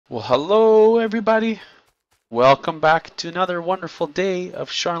Well, hello everybody. Welcome back to another wonderful day of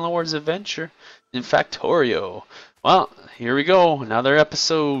Sharlenwar's adventure in Factorio. Well, here we go, another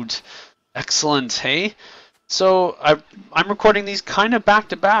episode. Excellent, hey? So I'm recording these kind of back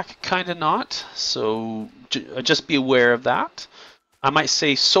to back, kind of not. So just be aware of that. I might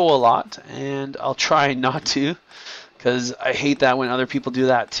say so a lot, and I'll try not to, because I hate that when other people do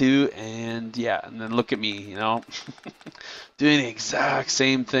that too. And yeah, and then look at me, doing the exact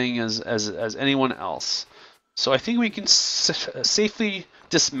same thing as anyone else. So I think we can safely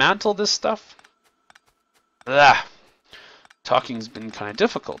dismantle this stuff. Ah, talking's been kind of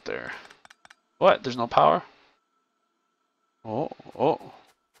difficult there. What? There's no power? Oh.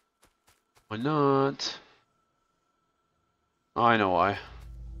 Why not? Oh, I know why.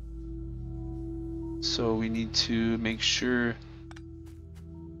 So we need to make sure.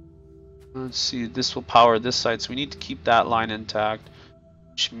 Let's see, this will power this side, so we need to keep that line intact,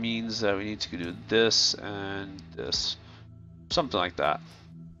 which means that we need to do this and this. Something like that.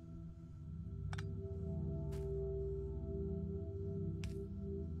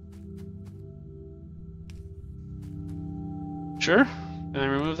 Sure? Can I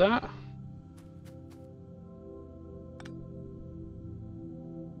remove that?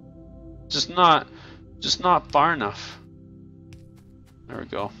 Just not far enough. There we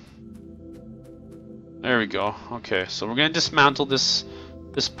go. There we go. Okay, so we're gonna dismantle this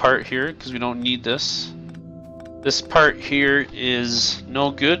part here because we don't need this. This part here is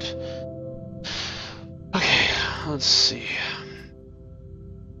no good. Okay, let's see.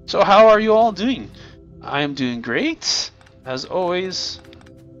 So how are you all doing? I am doing great, as always.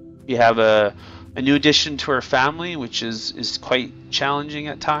 We have a new addition to our family, which is quite challenging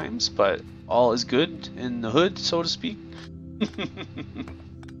at times, but all is good in the hood, so to speak.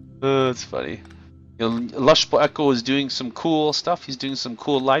 Oh, it's funny. Lushable Echo is doing some cool stuff. He's doing some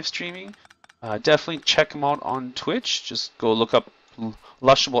cool live streaming. Definitely check him out on Twitch. Just go look up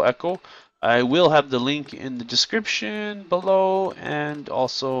Lushable Echo. I will have the link in the description below, and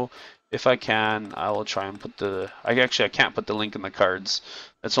also, if I can, I will try and put the. I can't put the link in the cards.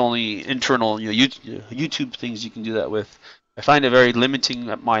 That's only internal, YouTube things you can do that with. I find it very limiting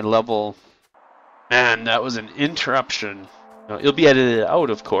at my level. Man, that was an interruption. It'll be edited out,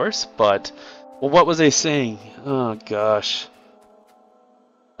 of course, but. Well, what was I saying? Oh gosh.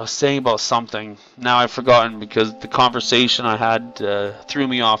 I was saying about something. Now I've forgotten because the conversation I had threw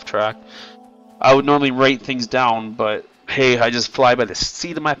me off track. I would normally write things down, but hey, I just fly by the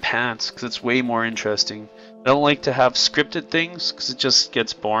seat of my pants because it's way more interesting. I don't like to have scripted things because it just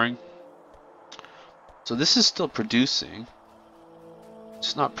gets boring. So this is still producing.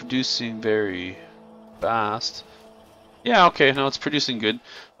 It's not producing very fast. Yeah, okay, no, it's producing good.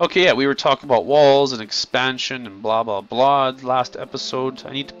 Okay, yeah, we were talking about walls and expansion and blah blah blah last episode.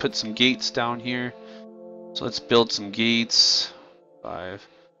 I need to put some gates down here. So let's build some gates. 5,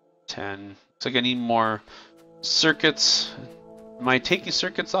 10. Looks like I need more circuits. Am I taking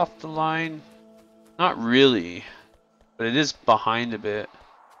circuits off the line? Not really, but it is behind a bit.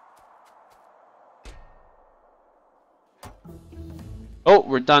 Oh,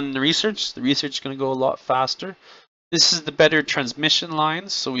 we're done the research. The research is going to go a lot faster. This is the better transmission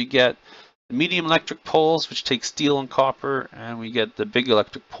lines, so we get the medium electric poles, which take steel and copper, and we get the big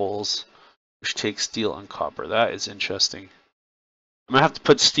electric poles, which take steel and copper. That is interesting. I'm gonna have to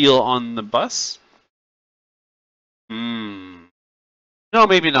put steel on the bus. No,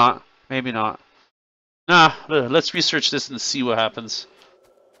 maybe not. Maybe not. Nah, let's research this and see what happens.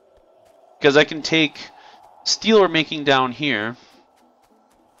 Because I can take steel we're making down here.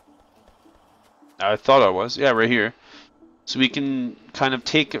 I thought I was. Yeah, right here. So we can kind of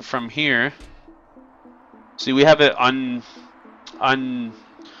take it from here. See, we have it like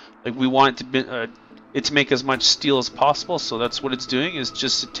we want it to make as much steel as possible. So that's what it's doing. Is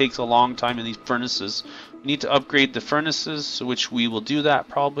just it takes a long time in these furnaces. We need to upgrade the furnaces, so which we will do that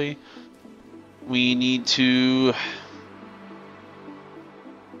probably. We need to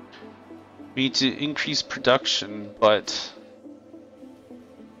increase production, but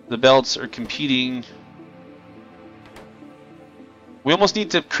the belts are competing. We almost need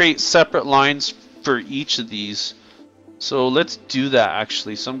to create separate lines for each of these. So let's do that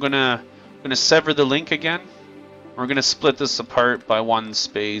actually. So I'm gonna sever the link again. We're gonna split this apart by one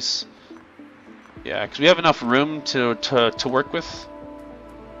space. Yeah, because we have enough room to work with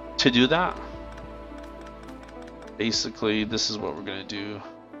to do that. Basically, this is what we're gonna do.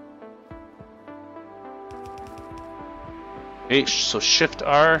 Okay, so Shift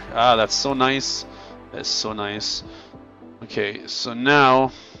R. Ah, that's so nice. That's so nice. Okay, so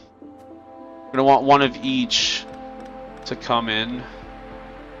now we're gonna want one of each to come in.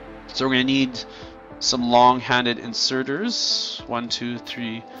 So we're going to need some long-handed inserters. 1, 2,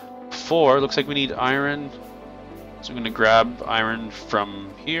 3, 4. Looks like we need iron. So I'm going to grab iron from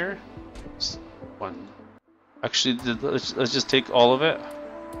here. One. Actually, let's just take all of it.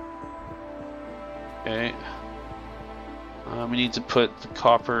 Okay. We need to put the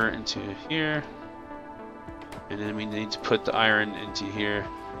copper into here. And then we need to put the iron into here.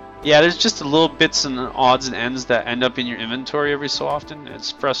 Yeah, there's just a little bits and odds and ends that end up in your inventory every so often.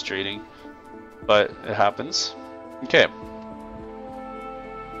 It's frustrating, but it happens. Okay.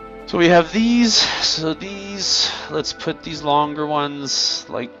 So we have these. So these, let's put these longer ones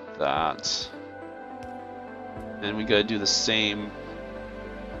like that. And we gotta do the same.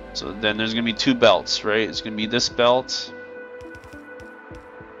 So then there's gonna be two belts, right? It's gonna be this belt.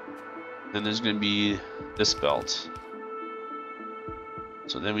 Then there's gonna be this belt.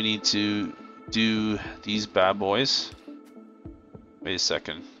 So then we need to do these bad boys. Wait a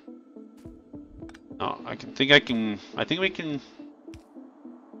second. No, I think we can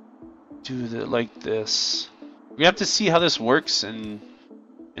do it like this. We have to see how this works in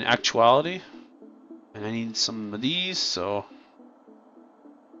actuality. And I need some of these, so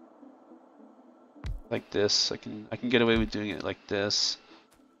like this. I can get away with doing it like this.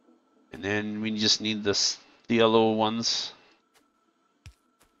 And then we just need the yellow ones.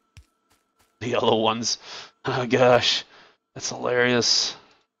 The yellow ones. Oh gosh, that's hilarious.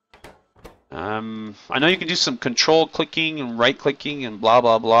 I know you can do some control clicking and right clicking and blah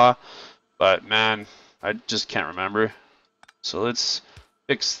blah blah, but man, I just can't remember. So let's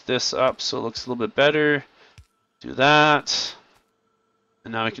fix this up so it looks a little bit better. Do that.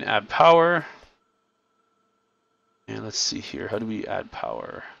 And now we can add power. And let's see here, how do we add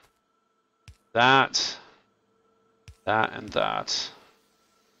power? That, and that.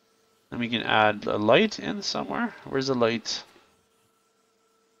 Then we can add a light in somewhere. Where's the light?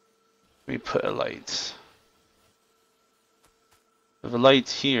 Let me put a light. We have a light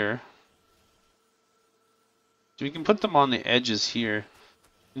here. So we can put them on the edges here.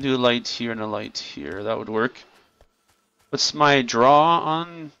 We can do a light here and a light here. That would work. What's my draw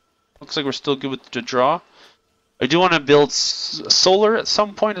on? Looks like we're still good with the draw. I do want to build solar at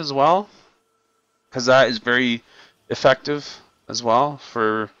some point as well, because that is very effective as well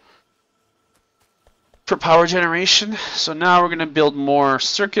for power generation. So now we're going to build more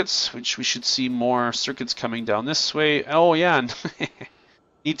circuits, which we should see more circuits coming down this way. Oh yeah, and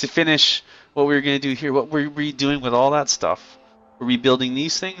need to finish what we were going to do here. What were we doing with all that stuff? Were we building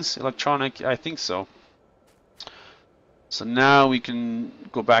these things? Electronic? I think so. So now we can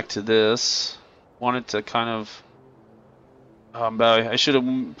go back to this. Wanted to kind of but I should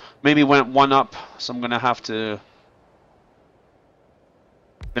have maybe went one up, so I'm going to have to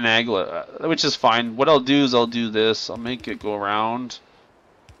finagle it, which is fine. What I'll do is I'll do this. I'll make it go around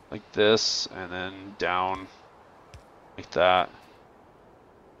like this and then down like that.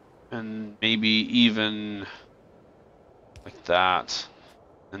 And maybe even like that.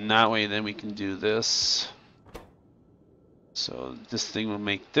 And that way then we can do this. So this thing will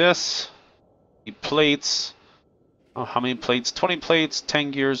make this. The plates. Oh, how many plates? 20 plates,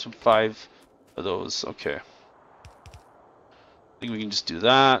 10 gears, and 5 of those. Okay. I think we can just do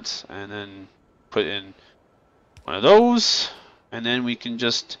that, and then put in one of those, and then we can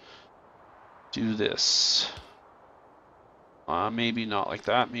just do this. Maybe not like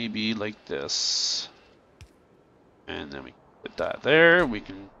that, maybe like this. And then we put that there. We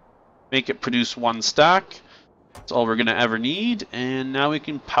can make it produce one stack. That's all we're going to ever need, and now we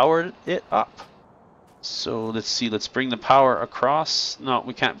can power it up. So let's see, let's bring the power across. No,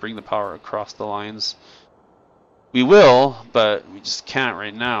 we can't bring the power across the lines. We will, but we just can't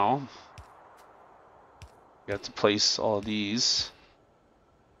right now. We have to place all of these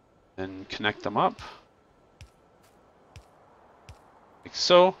and connect them up. Like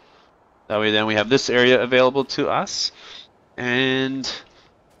so. That way then we have this area available to us. And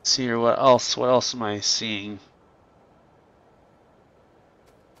let's see here, what else? What else am I seeing?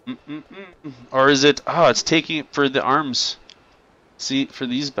 Or is it, oh, it's taking it for the arms. See, for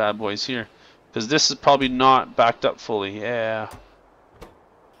these bad boys here. Because this is probably not backed up fully. Yeah.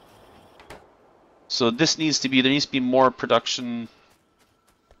 So this needs to be, there needs to be more production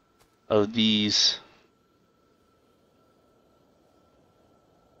of these.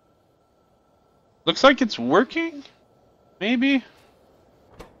 Looks like it's working? Maybe?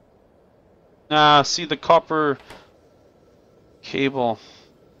 Nah, see the copper cable.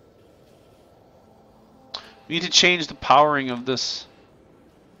 We need to change the powering of this.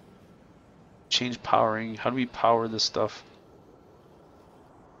 Change powering. How do we power this stuff?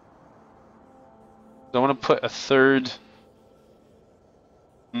 I want to put a third.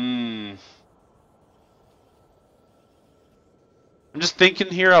 I'm just thinking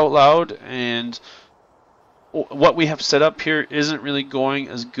here out loud, and what we have set up here isn't really going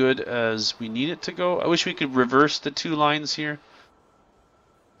as good as we need it to go. I wish we could reverse the two lines here,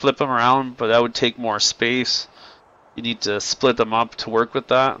 flip them around, but that would take more space. You need to split them up to work with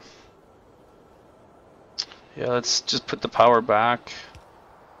that. Yeah, let's just put the power back.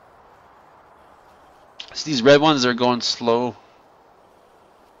 So these red ones are going slow.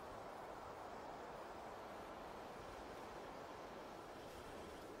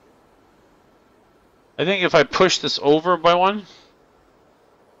 I think if I push this over by one,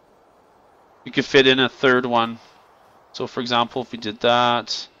 we could fit in a third one. So for example, if we did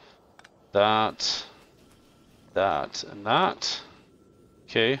that, that, that, and that,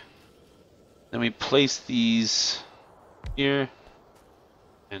 okay. Then we place these here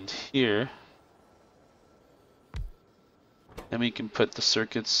and here. Then we can put the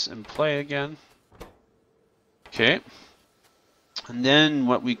circuits in play again. Okay. And then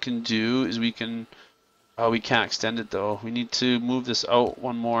what we can do is we can, oh, we can't extend it though. We need to move this out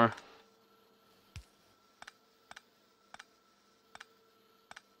one more.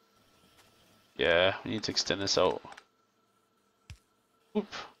 Yeah, we need to extend this out. Oop.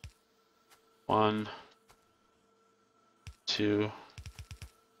 1, 2,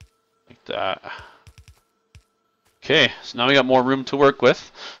 like that. Okay, so now we got more room to work with.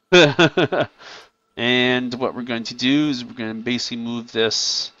 And what we're going to do is we're going to basically move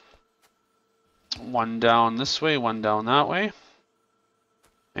this one down this way, one down that way.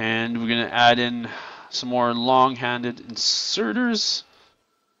 And we're going to add in some more long-handed inserters.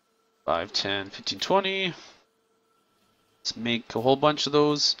 5, 10, 15, 20. Let's make a whole bunch of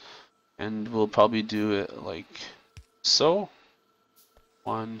those. And we'll probably do it like so.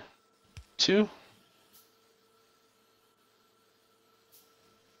 1, 2.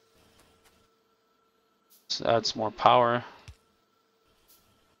 So that's more power.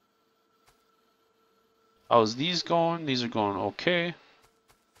 How's these going? These are going okay. I'm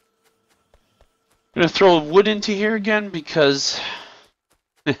gonna throw wood into here again because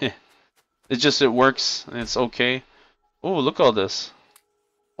it works and it's okay. Oh, look at all this.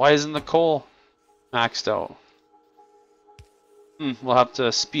 Why isn't the coal maxed out? We'll have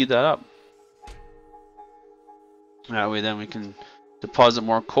to speed that up. That way then we can deposit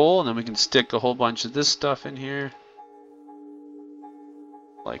more coal and then we can stick a whole bunch of this stuff in here.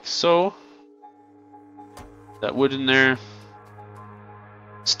 Like so. That wood in there.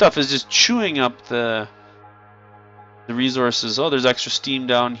 Stuff is just chewing up the resources. Oh, there's extra steam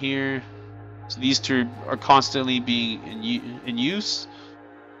down here. So these two are constantly being in use.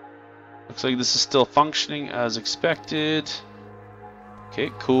 Looks like this is still functioning as expected.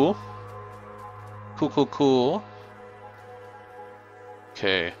 Okay, cool. Cool.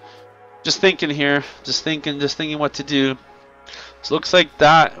 Okay. Just thinking here. Just thinking what to do. So it looks like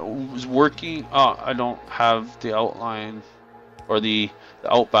that was working. Oh, I don't have the outline or the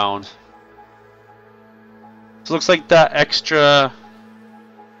outbound. So it looks like that extra.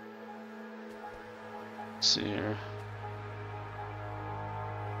 Let's see here.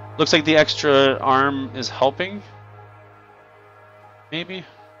 Looks like the extra arm is helping. Maybe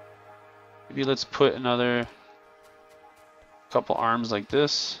let's put another couple arms like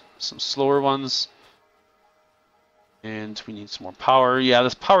this. Some slower ones. And we need some more power. Yeah,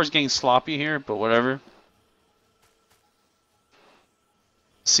 this power is getting sloppy here, but whatever.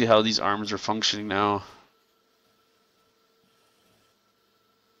 See how these arms are functioning now.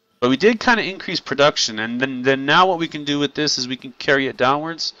 But we did kind of increase production, and then now what we can do with this is we can carry it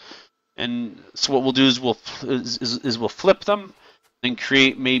downwards. And so what we'll do is we'll flip them and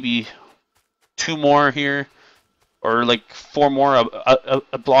create maybe 2 more here, or like 4 more,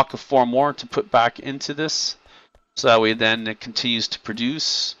 a block of 4 more to put back into this. So that way then it continues to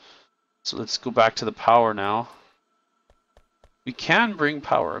produce. So let's go back to the power now. We can bring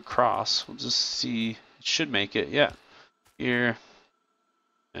power across. We'll just see. It should make it. Yeah. Here.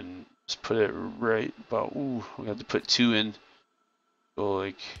 And just put it right about. Ooh, we have to put 2 in. Go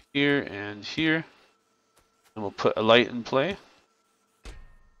like here and here. And we'll put a light in play.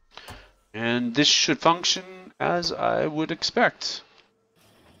 And this should function as I would expect.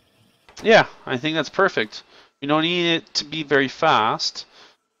 Yeah, I think that's perfect. You don't need it to be very fast.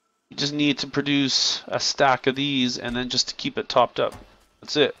 You just need to produce a stack of these and then just to keep it topped up.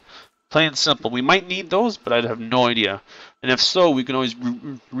 That's it. Plain and simple. We might need those, but I'd have no idea. And if so, we can always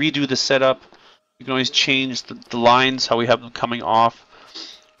redo the setup. We can always change the lines, how we have them coming off.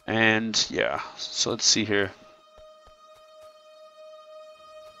 And yeah, so let's see here.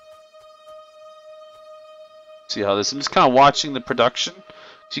 See how this, I'm just kind of watching the production.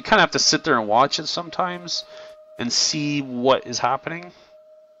 So you kind of have to sit there and watch it sometimes. and see what is happening.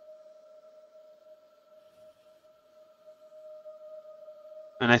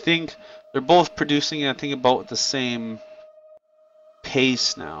 And I think they're both producing, I think, about the same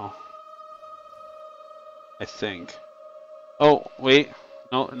pace now. I think. Oh, wait.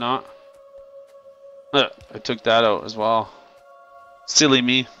 No, not. I took that out as well. Silly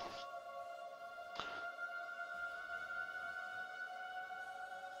me.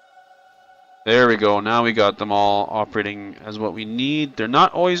 There we go. Now we got them all operating as what we need. They're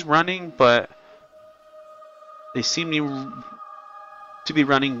not always running, but they seem to be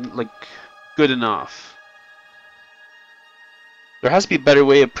running like good enough. There has to be a better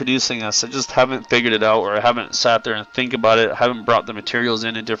way of producing this. I just haven't figured it out, or I haven't sat there and think about it. I haven't brought the materials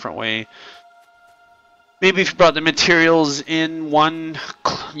in a different way. Maybe if you brought the materials in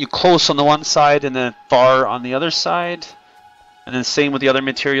you close on the one side and then far on the other side, and then same with the other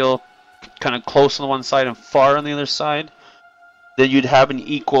material, kind of close on the one side and far on the other side, then you'd have an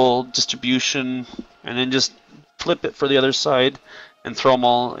equal distribution, and then just flip it for the other side and throw them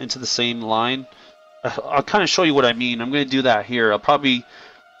all into the same line. I'll kind of show you what I mean. I'm going to do that here. I'll probably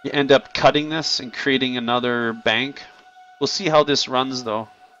end up cutting this and creating another bank. We'll see how this runs though.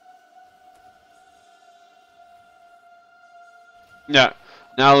 Yeah,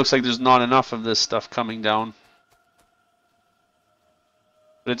 now it looks like there's not enough of this stuff coming down.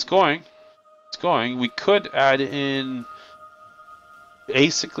 But it's going. It's going. We could add in...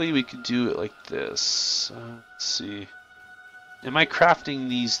 Basically, we could do it like this. Let's see. Am I crafting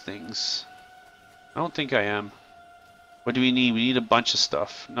these things? I don't think I am. What do we need? We need a bunch of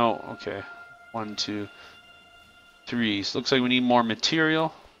stuff. No, okay. 1, 2, 3. So it looks like we need more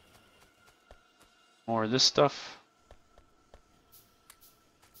material. More of this stuff.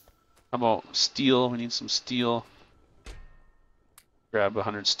 How about steel? We need some steel. Grab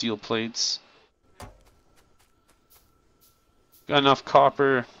 100 steel plates. Got enough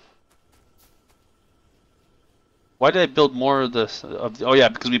copper. Why did I build more of this? Oh yeah,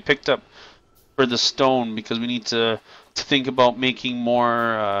 because we picked up for the stone, because we need to think about making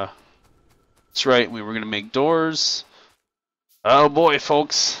more. That's right, we were gonna make doors. Oh boy,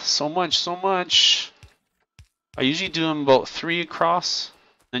 folks, so much, so much. I usually do them about 3 across,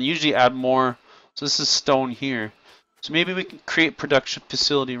 and usually add more. So this is stone here. So maybe we can create production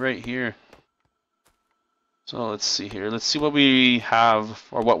facility right here. So let's see here. Let's see what we have,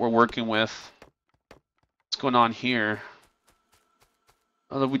 or what we're working with. What's going on here?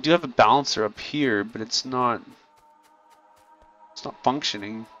 Although we do have a balancer up here, but it's not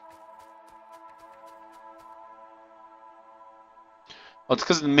functioning. Well, it's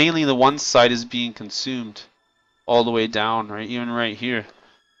because mainly the one side is being consumed all the way down, right? Even right here.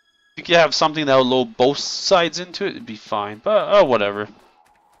 If you could have something that would load both sides into it, it'd be fine. But oh, whatever.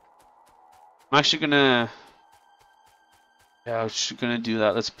 I'm actually gonna do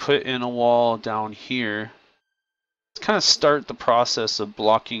that. Let's put in a wall down here. Let's kind of start the process of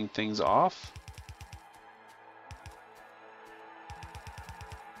blocking things off.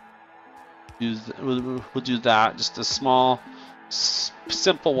 We'll do that. Just a small,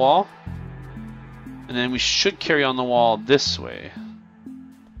 simple wall. And then we should carry on the wall this way.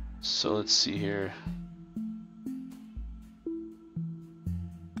 So let's see here.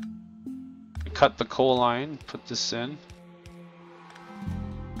 Cut the coal line, put this in.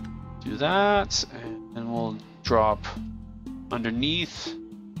 Do that, and then we'll drop underneath.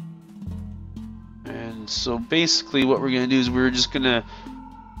 And so basically what we're going to do is we're just going to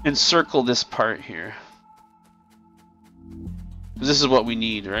encircle this part here. Because this is what we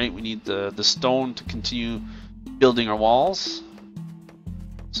need, right? We need the stone to continue building our walls.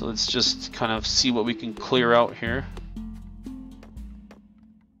 So let's just kind of see what we can clear out here.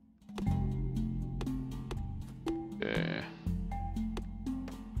 Okay.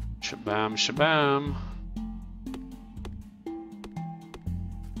 Shabam, shabam.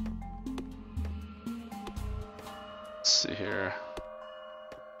 Let's see here.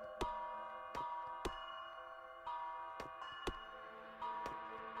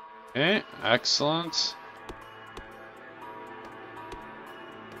 Okay, excellent.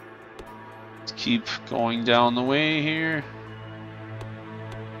 Let's keep going down the way here.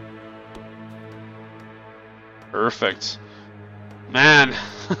 Perfect. Man.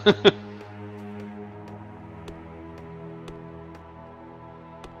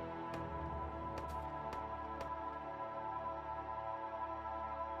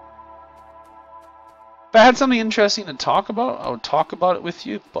 If I had something interesting to talk about, I would talk about it with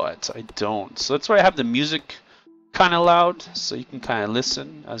you, but I don't. So that's why I have the music kind of loud, so you can kind of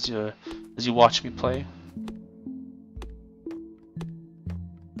listen as you watch me play.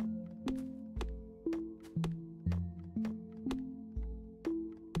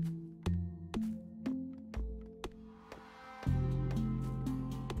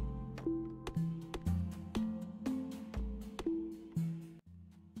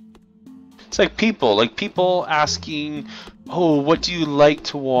 It's like people asking, oh, what do you like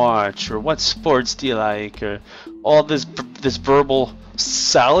to watch, or what sports do you like, or all this verbal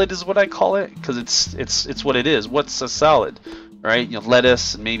salad is what I call it, because it's what it is. What's a salad, right? You know,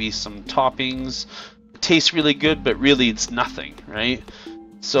 lettuce and maybe some toppings. It tastes really good, but really it's nothing, right?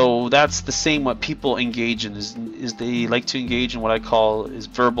 So that's the same. What people engage in is they like to engage in what I call is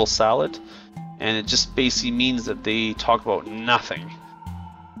verbal salad, and it just basically means that they talk about nothing.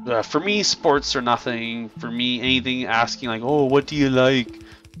 For me, sports are nothing. For me, anything asking like, "Oh, what do you like?"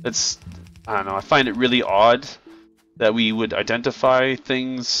 That's, I don't know. I find it really odd that we would identify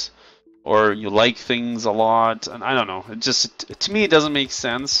things or you like things a lot, and I don't know. It just, to me, it doesn't make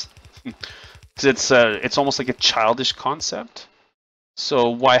sense. 'Cause it's almost like a childish concept. So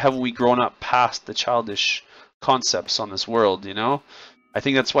why haven't we grown up past the childish concepts on this world, you know? I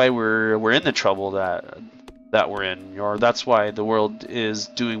think that's why we're in the trouble that we're in, or that's why the world is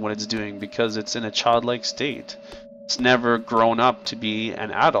doing what it's doing, because it's in a childlike state. It's never grown up to be an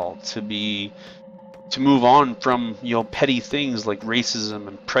adult, to move on from, you know, petty things like racism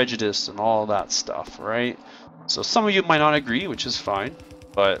and prejudice and all that stuff, right? So some of you might not agree, which is fine,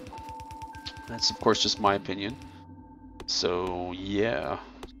 but that's of course just my opinion. So yeah,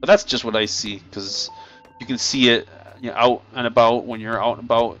 but that's just what I see, because you can see it, you know, out and about when you're out and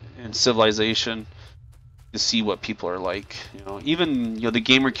about in civilization. To see what people are like, you know. Even, you know, the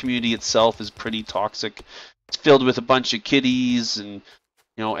gamer community itself is pretty toxic. It's filled with a bunch of kiddies and,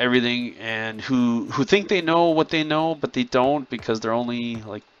 you know, everything, and who think they know what they know, but they don't, because they're only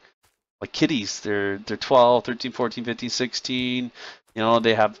like kiddies. They're 12, 13, 14, 15, 16. You know,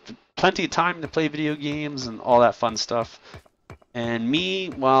 they have plenty of time to play video games and all that fun stuff. And me,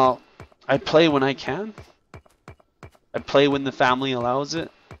 well, I play when I can. I play when the family allows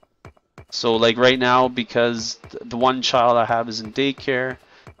it. So like right now, because the one child I have is in daycare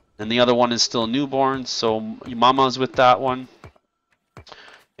and the other one is still newborn, so mama's with that one.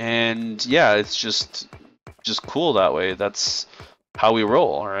 And yeah, it's just cool that way. That's how we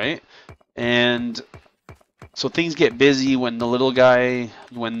roll, all right? And so things get busy when the little guy,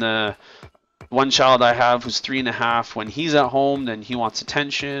 when the one child I have who's 3.5, when he's at home, then he wants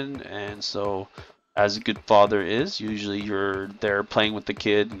attention, and so as a good father is, usually you're there playing with the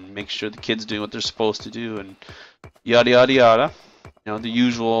kid and make sure the kid's doing what they're supposed to do, and yada yada yada. You know, the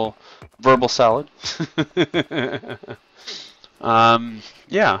usual verbal salad.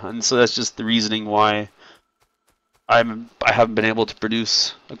 Yeah, and so that's just the reasoning why I haven't been able to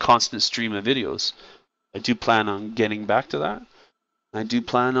produce a constant stream of videos. I do plan on getting back to that. I do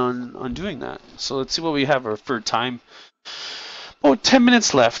plan on doing that. So let's see what we have for time. Oh, 10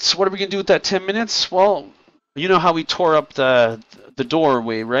 minutes left. So what are we going to do with that 10 minutes? Well, you know how we tore up the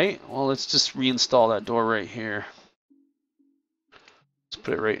doorway, right? Well, let's just reinstall that door right here. Let's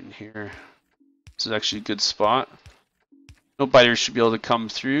put it right in here. This is actually a good spot. No biters should be able to come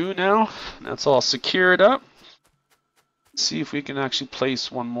through now. That's all secured up. Let's see if we can actually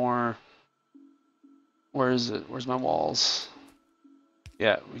place one more. Where is it? Where's my walls?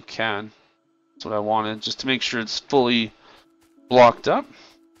 Yeah, we can. That's what I wanted, just to make sure it's fully blocked up.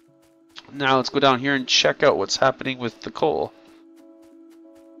 Now let's go down here and check out what's happening with the coal.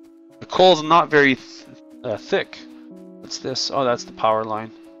 The coal's not very thick. What's this? Oh, that's the power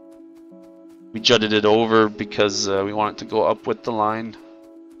line. We jutted it over because we want it to go up with the line.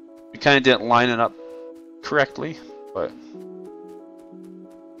 We kind of didn't line it up correctly, but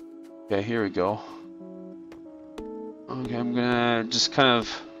okay, here we go. Okay, I'm gonna just kind of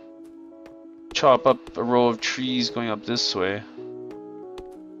chop up a row of trees going up this way.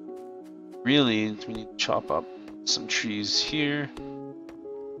 Really, we need to chop up some trees here,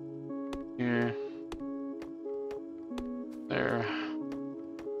 here, there.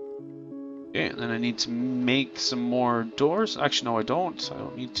 Okay, and then I need to make some more doors. Actually, no, I don't. I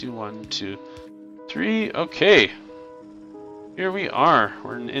don't need to. 1, 2, 3. Okay. Here we are.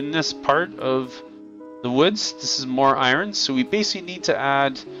 We're in this part of the woods. This is more iron, so we basically need to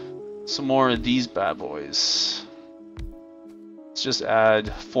add some more of these bad boys. Let's just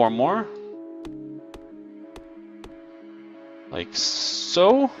add 4 more. Like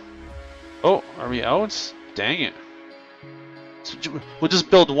so. Oh, are we out? Dang it. So we'll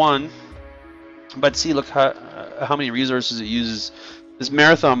just build one. But see, look how many resources it uses. This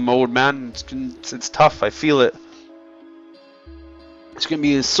marathon mode, man, it's tough. I feel it. It's gonna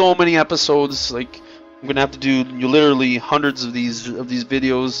be so many episodes. Like, I'm gonna have to do literally hundreds of these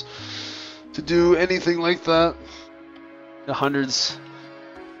videos to do anything like that. The hundreds,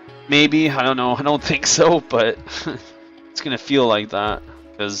 maybe. I don't know. I don't think so, but it's gonna feel like that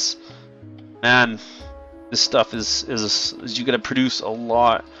because, man, this stuff is you gotta produce a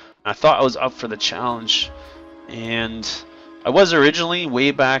lot I thought I was up for the challenge, and I was originally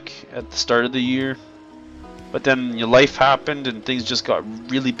way back at the start of the year, but then your life happened and things just got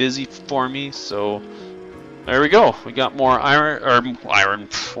really busy for me. So there we go. We got more iron, or iron.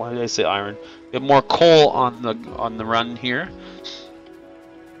 Why did I say iron? We have more coal on the run here.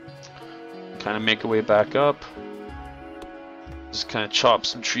 Kind of make our way back up. Just kind of chop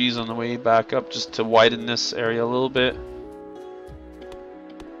some trees on the way back up just to widen this area a little bit.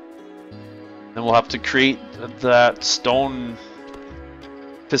 Then we'll have to create that stone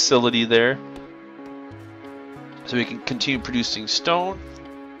facility there, so we can continue producing stone.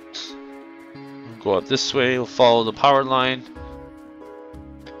 We'll go up this way, we'll follow the power line.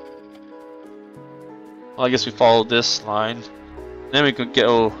 Well, I guess we follow this line. Then we could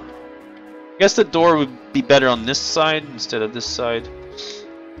go. I guess the door would be better on this side instead of this side. So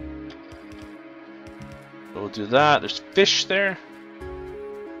we'll do that. There's fish there.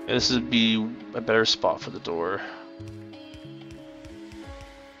 Yeah, this would be a better spot for the door.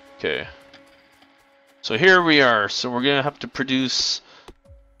 Okay. So here we are. So we're gonna have to produce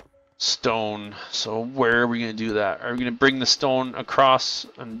stone. So where are we gonna do that? Are we gonna bring the stone across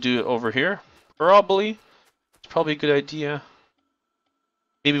and do it over here? Probably. It's probably a good idea.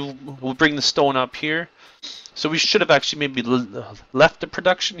 Maybe we'll bring the stone up here. So we should have actually maybe left the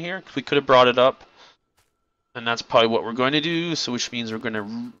production here, because we could have brought it up. And that's probably what we're going to do. So which means we're going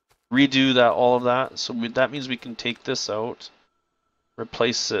to redo that, all of that. So that means we can take this out,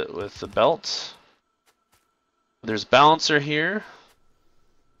 replace it with the belt. There's balancer here,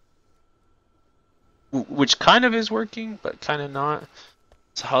 which kind of is working, but kind of not.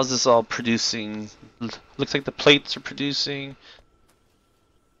 So how's this all producing? Looks like the plates are producing.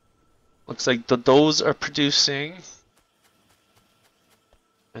 Looks like those are producing.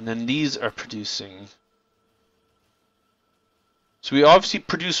 And then these are producing. So we obviously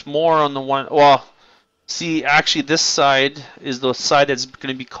produce more on the one. Well, see, actually this side is the side that's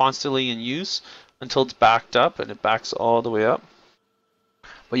going to be constantly in use until it's backed up, and it backs all the way up.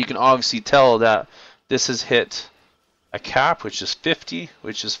 But you can obviously tell that this has hit a cap, which is 50,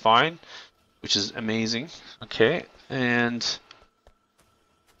 which is fine, which is amazing. Okay, and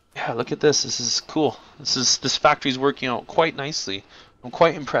yeah, look at this. This is cool. This factory is working out quite nicely. I'm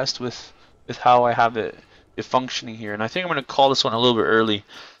quite impressed with how I have it functioning here, and I think I'm going to call this one a little bit early.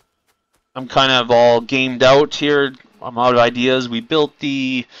 I'm kind of all gamed out here. I'm out of ideas. We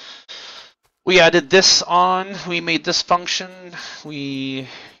added this on. We made this function. We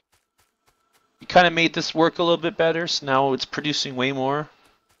kind of made this work a little bit better. So now it's producing way more.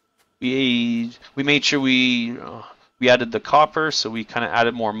 We made sure we added the copper, so we kind of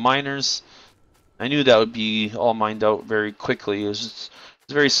added more miners. I knew that would be all mined out very quickly. It's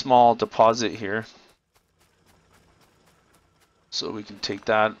a very small deposit here. So we can take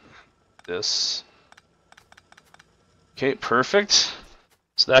this. Okay, perfect.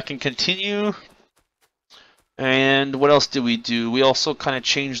 So that can continue. And what else did we do? We also kind of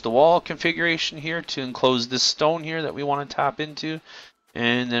changed the wall configuration here to enclose this stone here that we want to tap into.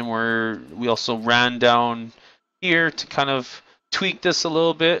 And then we also ran down here to kind of tweak this a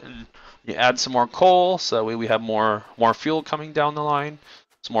little bit, and you add some more coal, so that way we have more fuel coming down the line.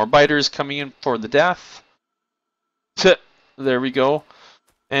 Some more biters coming in for the death. There we go.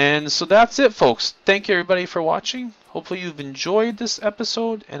 And so that's it, folks. Thank you everybody for watching. Hopefully you've enjoyed this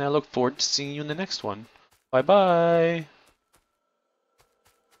episode, and I look forward to seeing you in the next one. Bye bye.